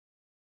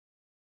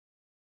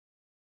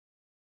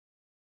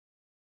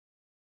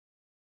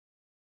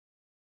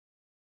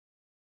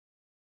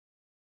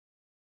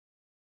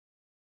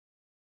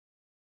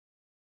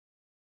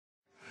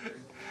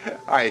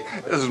Hi,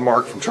 this is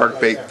Mark from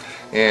CharkBait,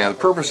 and the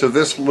purpose of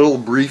this little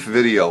brief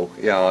video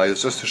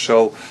is just to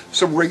show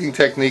some rigging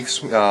techniques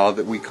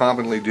that we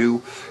commonly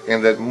do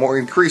and that more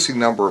increasing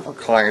number of our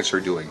clients are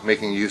doing,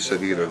 making use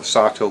of either the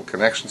sawtooth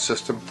connection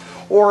system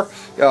or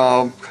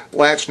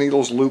latch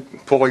needles,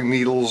 loop pulling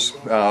needles,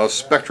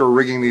 Spectra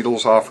rigging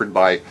needles offered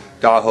by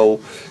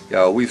Daho.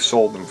 We've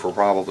sold them for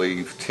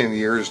probably 10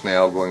 years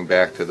now, going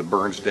back to the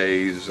Burns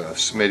days.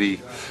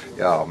 Smitty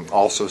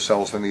also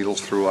sells the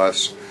needles through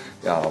us.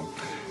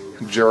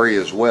 Jerry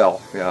as well,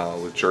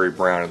 with Jerry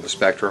Brown and the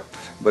Spectra.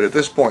 But at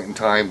this point in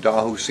time,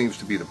 Daho seems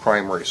to be the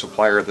primary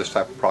supplier of this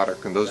type of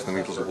product, and those are the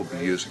needles that we'll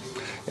be using.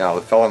 Now,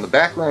 the fellow in the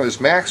background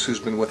is Max, who's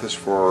been with us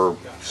for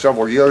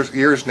several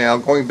years now,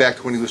 going back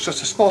to when he was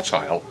just a small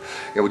child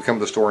and would come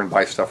to the store and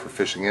buy stuff for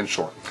fishing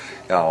inshore.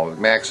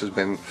 Max has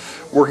been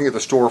working at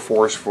the store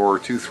for us for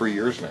 2-3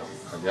 years now,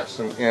 I guess,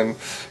 and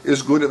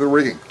is good at the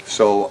rigging.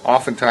 So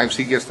oftentimes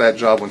he gets that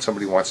job when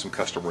somebody wants some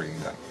custom rigging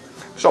done.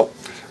 So,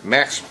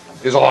 Max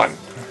is on.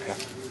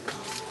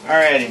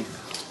 Alrighty,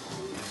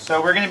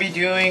 so we're going to be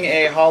doing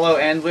a hollow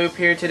end loop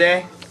here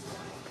today,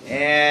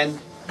 and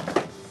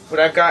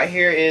what I've got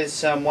here is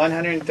some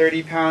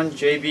 130-pound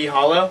JB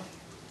hollow.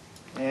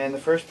 And the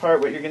first part,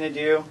 what you're going to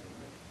do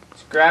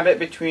is grab it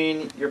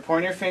between your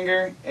pointer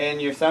finger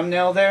and your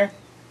thumbnail there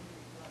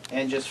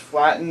and just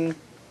flatten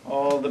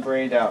all the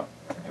braid out.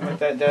 And what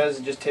that does,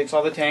 it just takes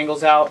all the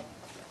tangles out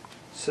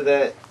so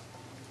that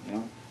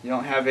you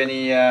don't have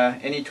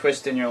any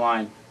twist in your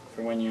line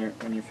for when you're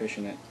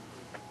fishing it.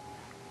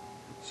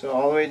 So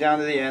all the way down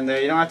to the end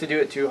there. You don't have to do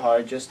it too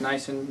hard, just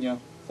nice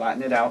and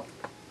flatten it out.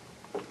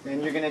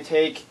 Then you're going to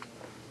take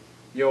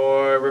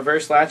your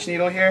reverse latch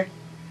needle here,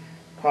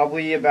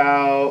 probably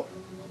about,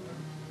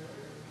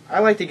 I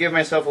like to give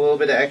myself a little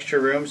bit of extra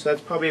room, so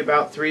that's probably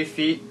about 3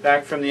 feet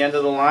back from the end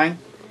of the line.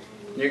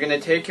 You're going to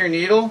take your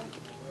needle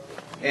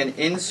and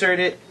insert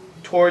it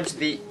towards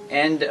the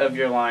end of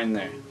your line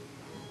there.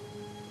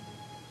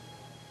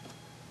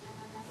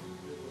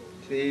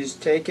 So you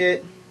just take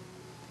it,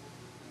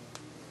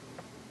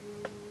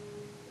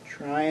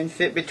 try and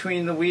fit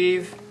between the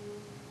weave.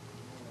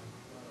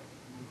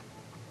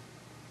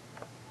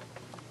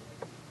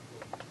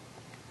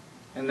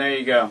 And there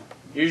you go.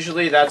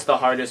 Usually that's the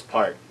hardest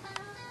part.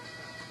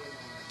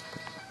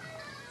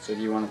 So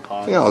do you want to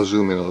pause? Yeah, I'll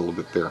zoom in a little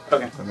bit there.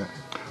 Okay.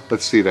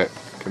 Let's see that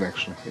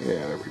connection.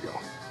 Yeah, there we go.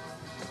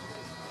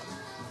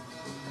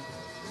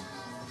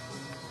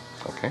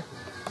 Okay.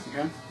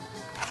 Okay.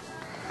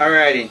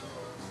 Alrighty.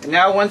 And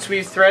now once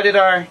we've threaded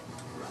our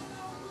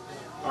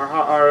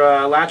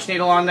latch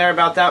needle on there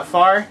about that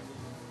far,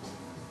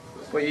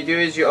 what you do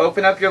is you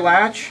open up your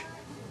latch,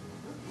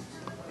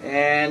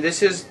 and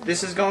this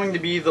is going to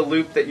be the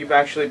loop that you've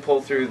actually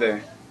pulled through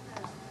there.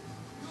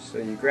 So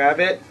you grab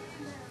it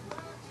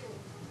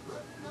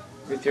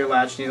with your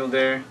latch needle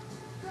there,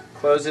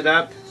 close it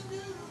up,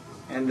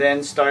 and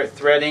then start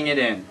threading it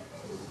in.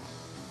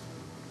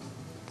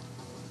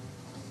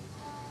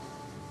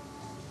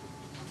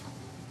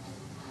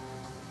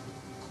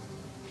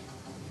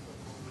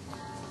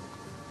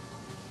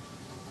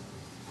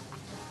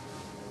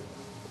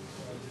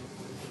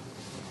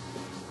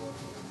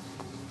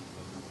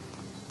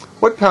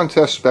 What pound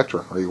test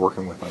Spectra are you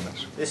working with on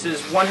this? This is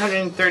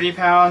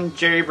 130-pound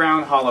Jerry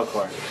Brown hollow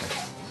core.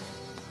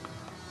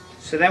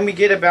 So then we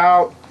get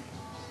about,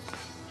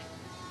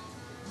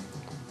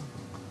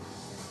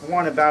 I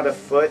want about a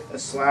foot of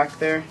slack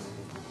there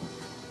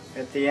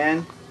at the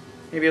end,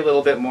 maybe a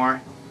little bit more.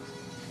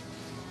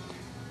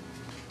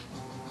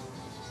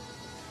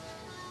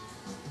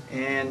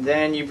 And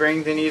then you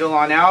bring the needle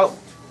on out.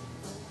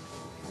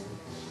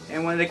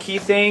 And one of the key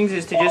things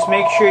is to just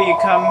make sure you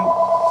come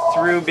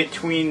through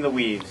between the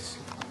weaves.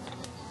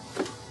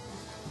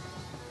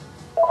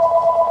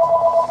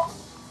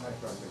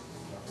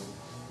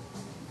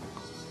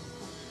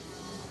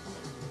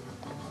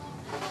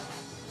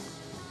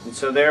 And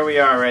so there we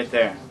are right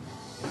there.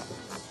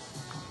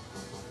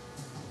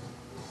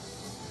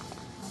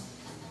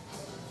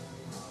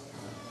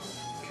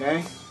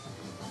 Okay.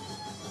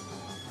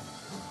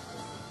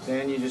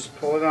 Then you just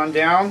pull it on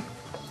down.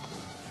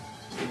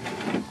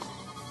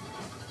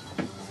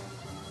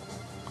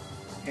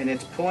 And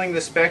it's pulling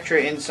the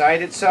Spectra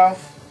inside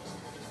itself.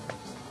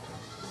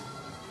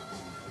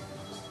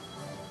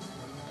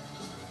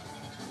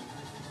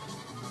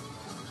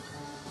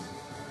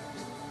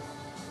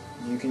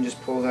 You can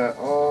just pull that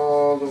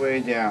all the way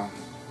down.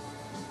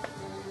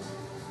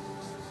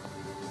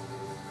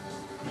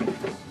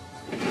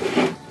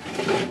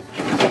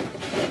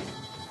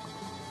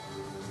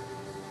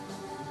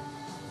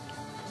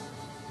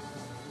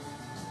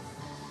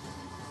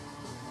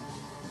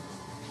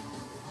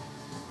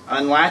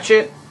 Unlatch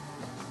it,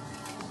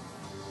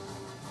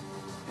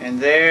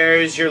 and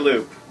there's your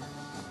loop.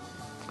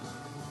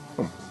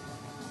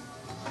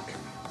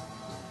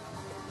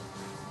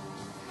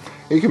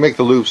 You can make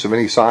the loops of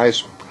any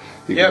size.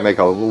 You can make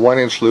a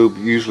 1-inch loop.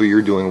 Usually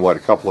you're doing, what, a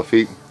couple of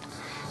feet?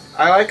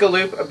 I like a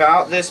loop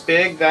about this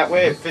big. That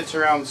way it fits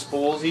around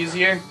spools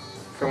easier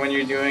for when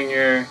you're doing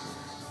your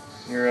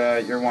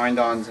your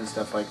wind-ons and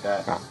stuff like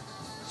that. Oh.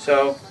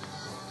 So,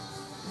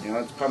 you know,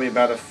 it's probably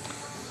about a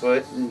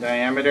foot in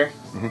diameter.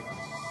 Mm-hmm.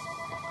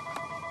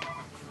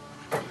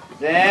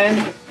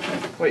 Then,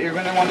 what you're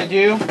going to want to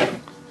do.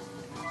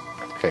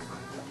 Okay.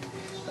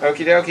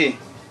 Okie dokie.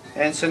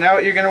 And so now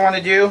what you're going to want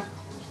to do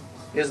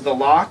is the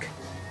lock.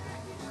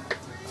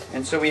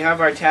 And so we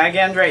have our tag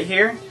end right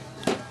here.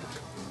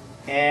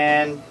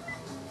 And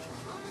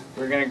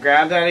we're going to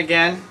grab that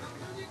again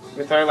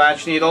with our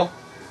latch needle.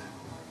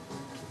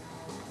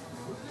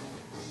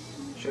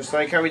 Just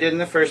like how we did in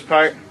the first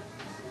part.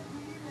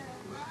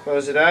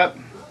 Close it up.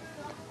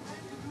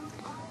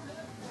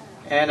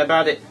 And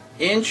about an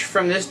inch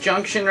from this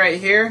junction right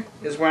here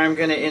is where I'm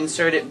going to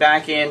insert it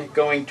back in,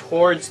 going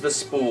towards the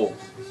spool.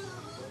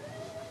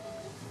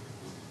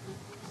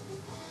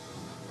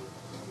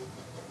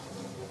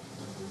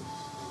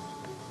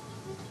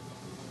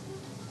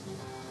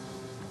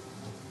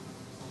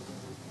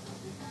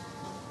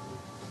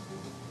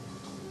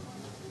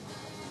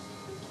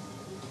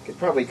 You could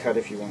probably cut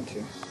if you want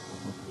to.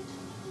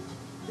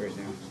 Right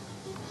now.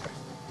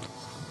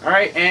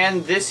 Alright,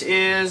 and this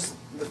is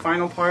the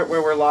final part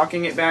where we're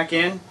locking it back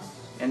in.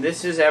 And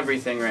this is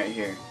everything right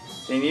here.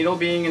 The needle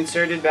being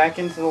inserted back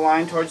into the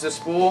line towards the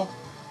spool,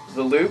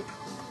 the loop,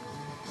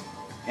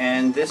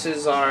 and this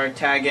is our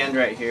tag end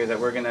right here that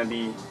we're going to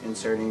be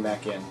inserting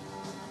back in.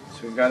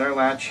 So we've got our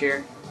latch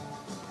here.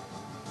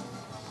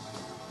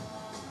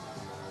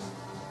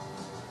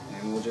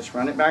 And we'll just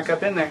run it back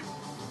up in there.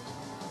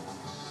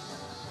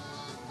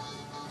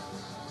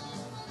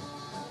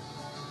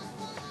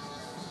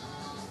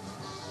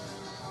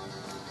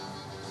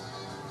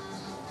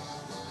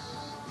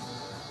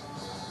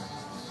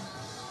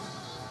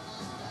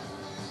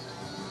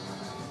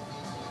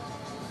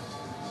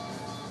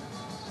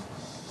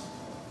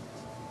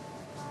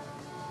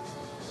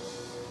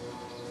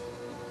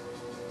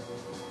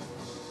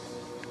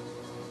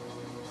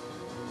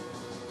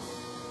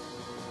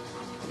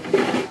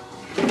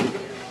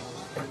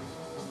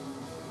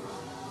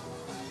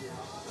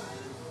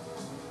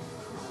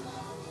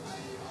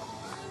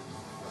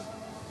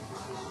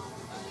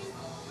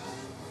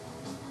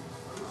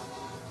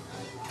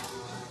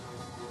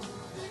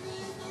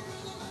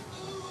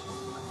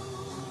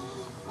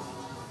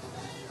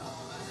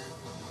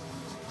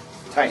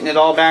 Tighten it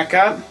all back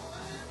up.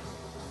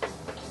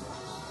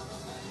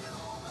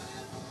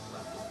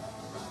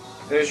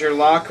 There's your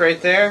lock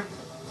right there.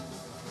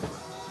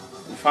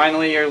 And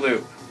finally your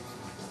loop.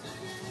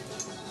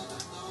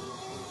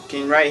 You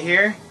can right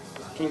here,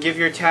 you can give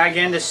your tag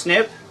end a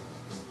snip,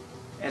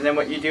 and then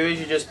what you do is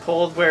you just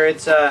pull where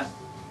it's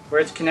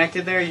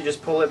connected there, you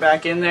just pull it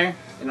back in there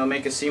and it'll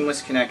make a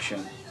seamless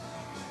connection.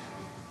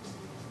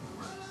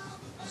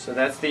 So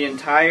that's the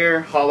entire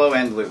hollow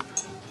end loop.